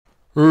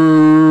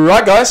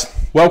Right guys,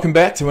 welcome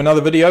back to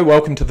another video.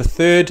 Welcome to the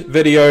third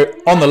video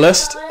on the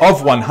list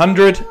of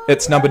 100.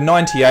 It's number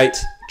 98,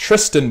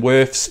 Tristan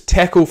WIRFS,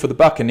 tackle for the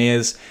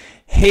Buccaneers.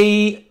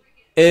 He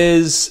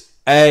is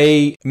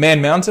a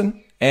man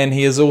mountain and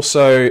he is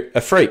also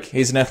a freak.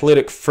 He's an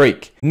athletic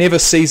freak. Never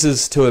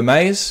ceases to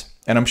amaze,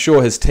 and I'm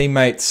sure his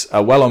teammates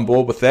are well on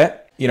board with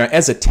that. You know,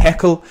 as a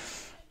tackle,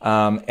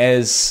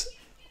 as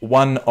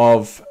one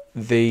of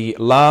the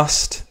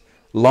last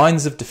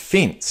lines of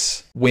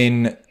defense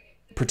when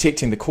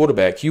protecting the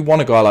quarterback, you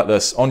want a guy like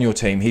this on your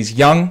team. He's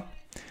young,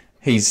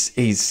 he's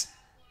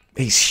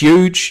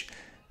huge,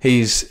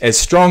 he's as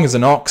strong as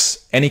an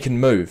ox, and he can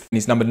move.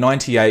 He's number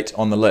 98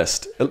 on the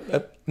list.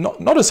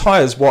 Not as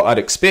high as what I'd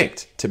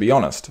expect, to be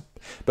honest.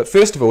 But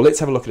first of all, let's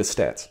have a look at his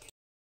stats.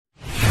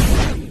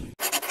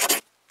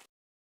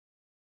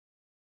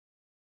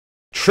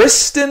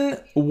 Tristan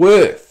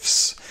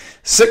WIRFS,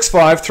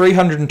 6'5",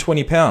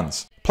 320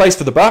 pounds. Plays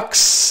for the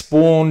Bucks,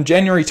 born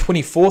January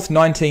 24th,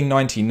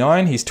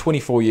 1999. He's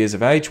 24 years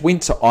of age.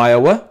 Went to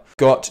Iowa.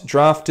 Got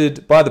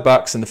drafted by the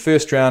Bucks in the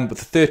first round with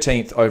the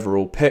 13th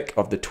overall pick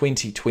of the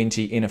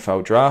 2020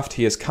 NFL Draft.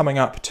 He is coming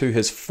up to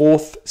his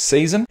 4th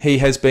season. He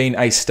has been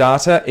a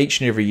starter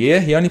each and every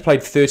year. He only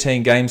played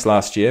 13 games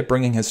last year,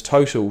 bringing his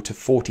total to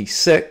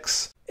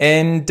 46.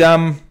 And,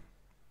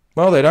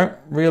 well, they don't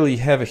really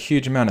have a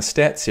huge amount of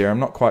stats here. I'm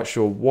not quite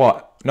sure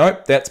what.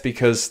 Nope, that's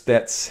because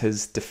that's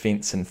his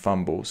defense and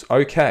fumbles.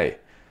 Okay,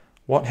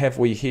 what have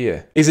we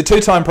here? He's a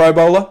 2-time Pro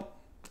Bowler,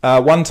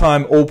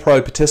 one-time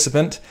All-Pro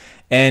participant,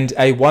 and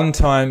a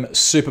one-time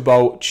Super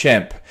Bowl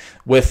champ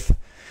with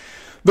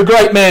the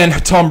great man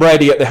Tom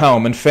Brady at the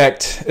helm. In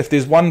fact, if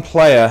there's one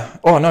player...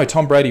 Oh no,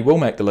 Tom Brady will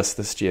make the list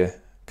this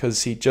year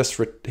because he just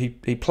he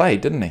played,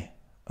 didn't he?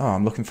 Oh,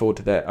 I'm looking forward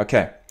to that.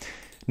 Okay,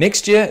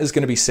 next year is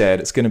going to be sad.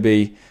 It's going to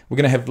be... We're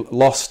going to have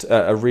lost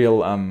a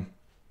real...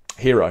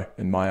 hero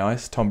in my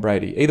eyes, Tom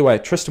Brady. Either way,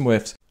 Tristan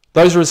WIRFS.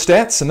 Those are his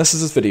stats, and this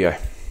is his video.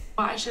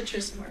 Why should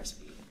Tristan WIRFS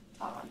be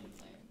top 100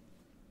 player?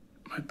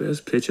 My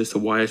best pitch as to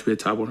why I should be a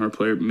top 100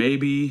 player,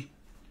 maybe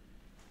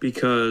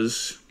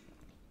because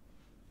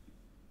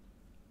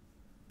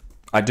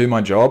I do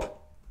my job.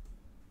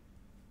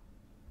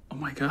 Oh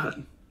my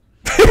God.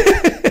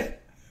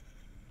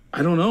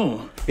 I don't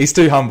know. He's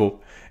too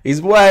humble.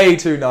 He's way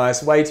too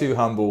nice, way too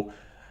humble,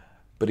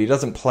 but he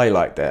doesn't play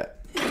like that.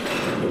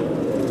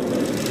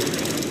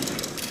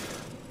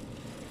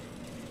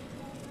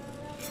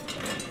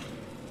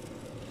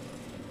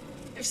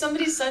 If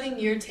somebody's studying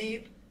your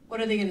tape, what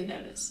are they going to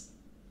notice?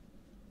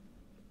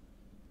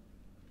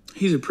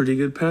 He's a pretty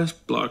good pass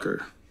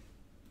blocker.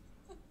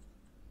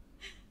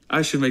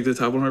 I should make the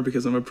top 100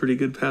 because I'm a pretty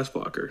good pass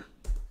blocker.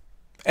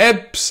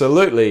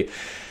 Absolutely.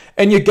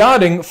 And you're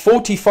guarding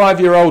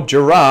 45-year-old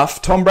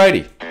giraffe Tom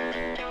Brady.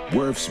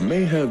 WIRFS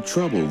may have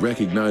trouble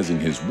recognizing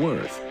his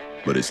worth,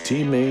 but his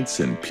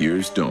teammates and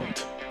peers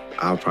don't.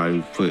 I'll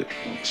probably put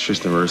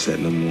Tristan WIRFS at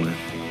number 1.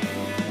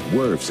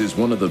 WIRFS is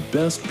one of the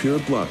best pure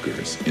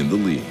blockers in the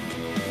league.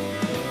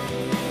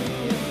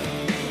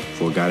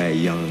 For a guy that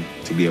young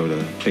to be able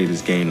to play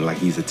this game like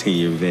he's a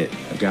 10-year vet,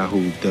 a guy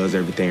who does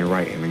everything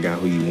right, and a guy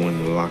who you want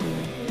in the locker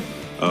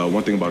room.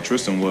 One thing about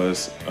Tristan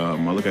was, I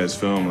look at his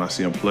film and I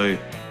see him play.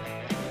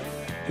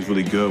 He's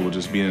really good with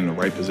just being in the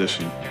right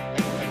position.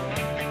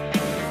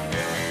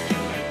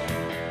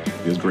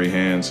 He has great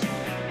hands.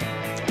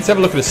 Let's have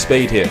a look at his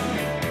speed here.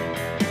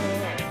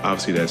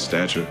 Obviously that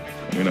stature,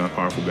 you know, a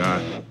powerful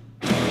guy.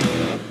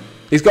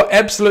 He's got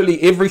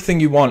absolutely everything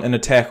you want in a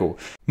tackle.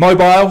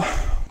 Mobile,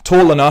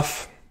 tall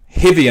enough,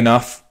 heavy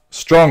enough,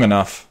 strong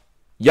enough,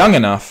 young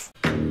enough.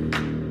 I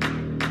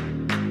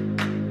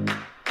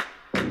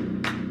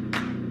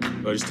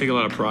just take a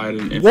lot of pride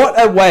in What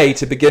a way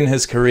to begin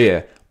his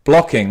career,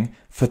 blocking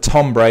for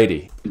Tom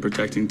Brady.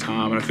 protecting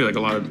Tom, and I feel like a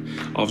lot of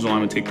offensive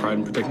linemen take pride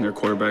in protecting their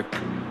quarterback.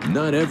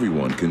 Not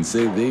everyone can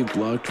say they've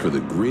blocked for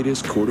the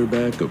greatest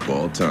quarterback of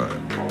all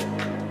time.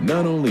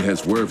 Not only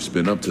has WIRFS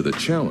been up to the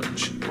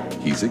challenge,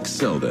 he's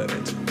excelled at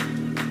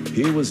it.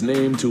 He was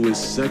named to his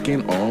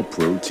 2nd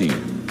All-Pro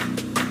team.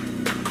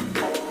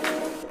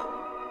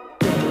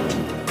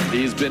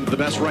 He's been the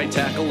best right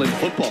tackle in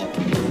football.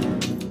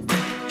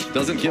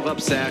 Doesn't give up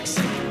sacks.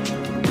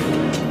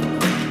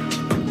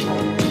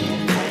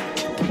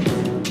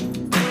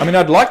 I mean,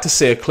 I'd like to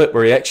see a clip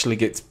where he actually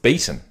gets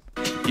beaten.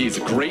 He's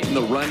great in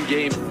the run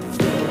game.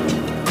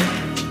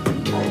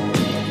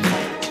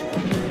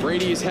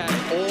 Brady's had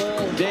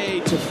all day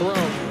to throw.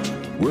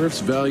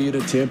 WIRFS' value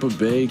to Tampa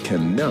Bay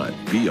cannot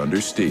be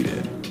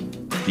understated.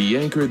 He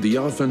anchored the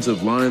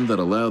offensive line that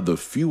allowed the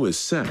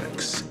fewest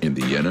sacks in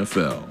the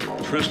NFL.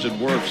 Tristan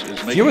WIRFS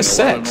is making a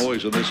lot of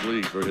noise in this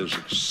league for his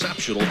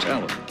exceptional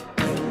talent.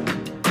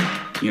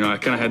 You know, I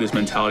kind of had this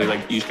mentality, like,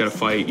 you just got to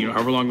fight. You know,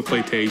 however long the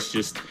play takes,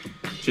 just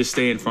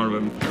stay in front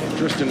of him.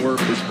 Tristan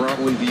WIRFS is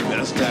probably the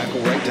best tackle,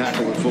 right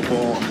tackle in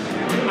football.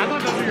 I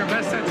thought those were your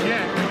best sets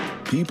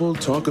yet. People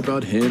talk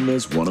about him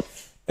as one of...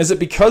 Is it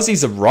because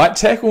he's a right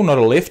tackle, not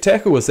a left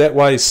tackle? Is that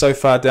why he's so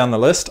far down the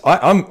list?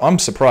 I'm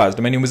surprised.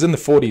 I mean, he was in the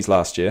 40s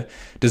last year,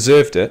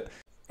 deserved it.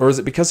 Or is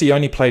it because he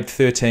only played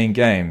 13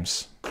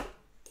 games?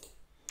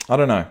 I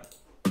don't know.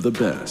 The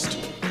best.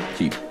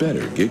 He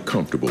better get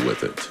comfortable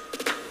with it.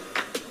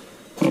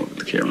 Oh,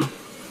 the camera.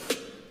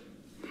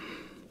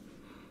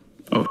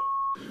 Oh.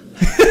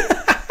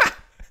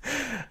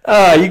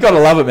 You gotta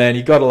love it, man.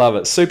 You gotta love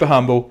it. Super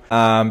humble.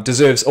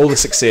 Deserves all the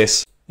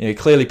success. You know, he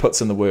clearly puts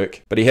in the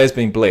work, but he has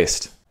been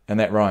blessed, and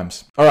that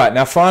rhymes. All right,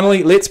 now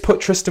finally, let's put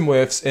Tristan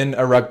Wirfs in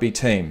a rugby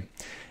team.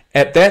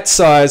 At that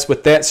size,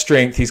 with that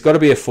strength, he's got to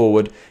be a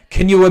forward.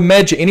 Can you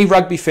imagine, any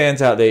rugby fans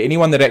out there,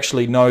 anyone that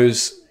actually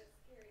knows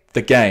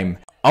the game,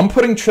 I'm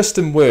putting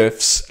Tristan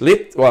Wirfs,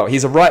 well,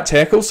 he's a right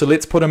tackle, so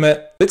let's put him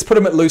at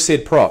loose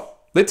head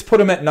prop. Let's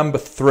put him at number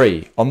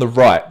 3 on the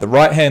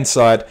right-hand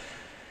side,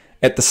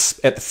 at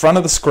the front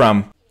of the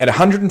scrum, at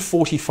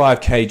 145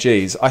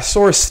 kgs. I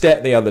saw a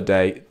stat the other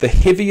day, the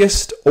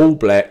heaviest All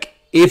Black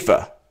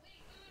ever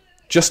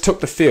just took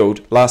the field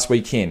last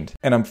weekend,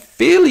 and I'm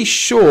fairly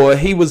sure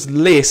he was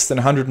less than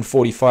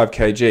 145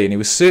 kg, and he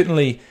was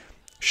certainly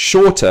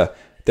shorter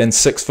than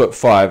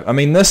 6'5". I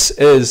mean, this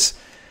is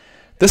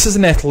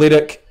an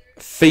athletic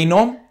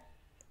phenom,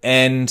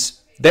 and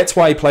that's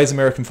why he plays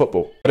American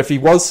football. But if he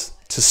was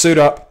to suit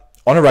up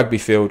on a rugby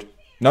field,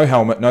 no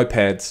helmet, no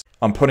pads,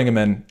 I'm putting him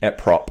in at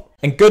prop.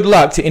 And good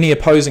luck to any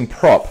opposing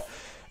prop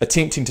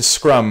attempting to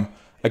scrum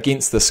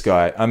against this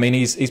guy. I mean,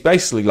 he's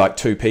basically like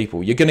 2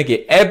 people. You're going to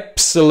get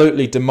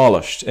absolutely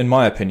demolished, in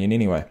my opinion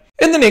anyway.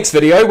 In the next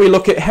video, we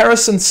look at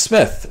Harrison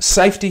Smith,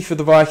 safety for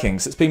the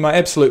Vikings. It's been my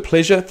absolute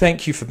pleasure.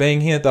 Thank you for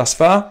being here thus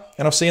far,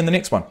 and I'll see you in the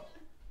next one.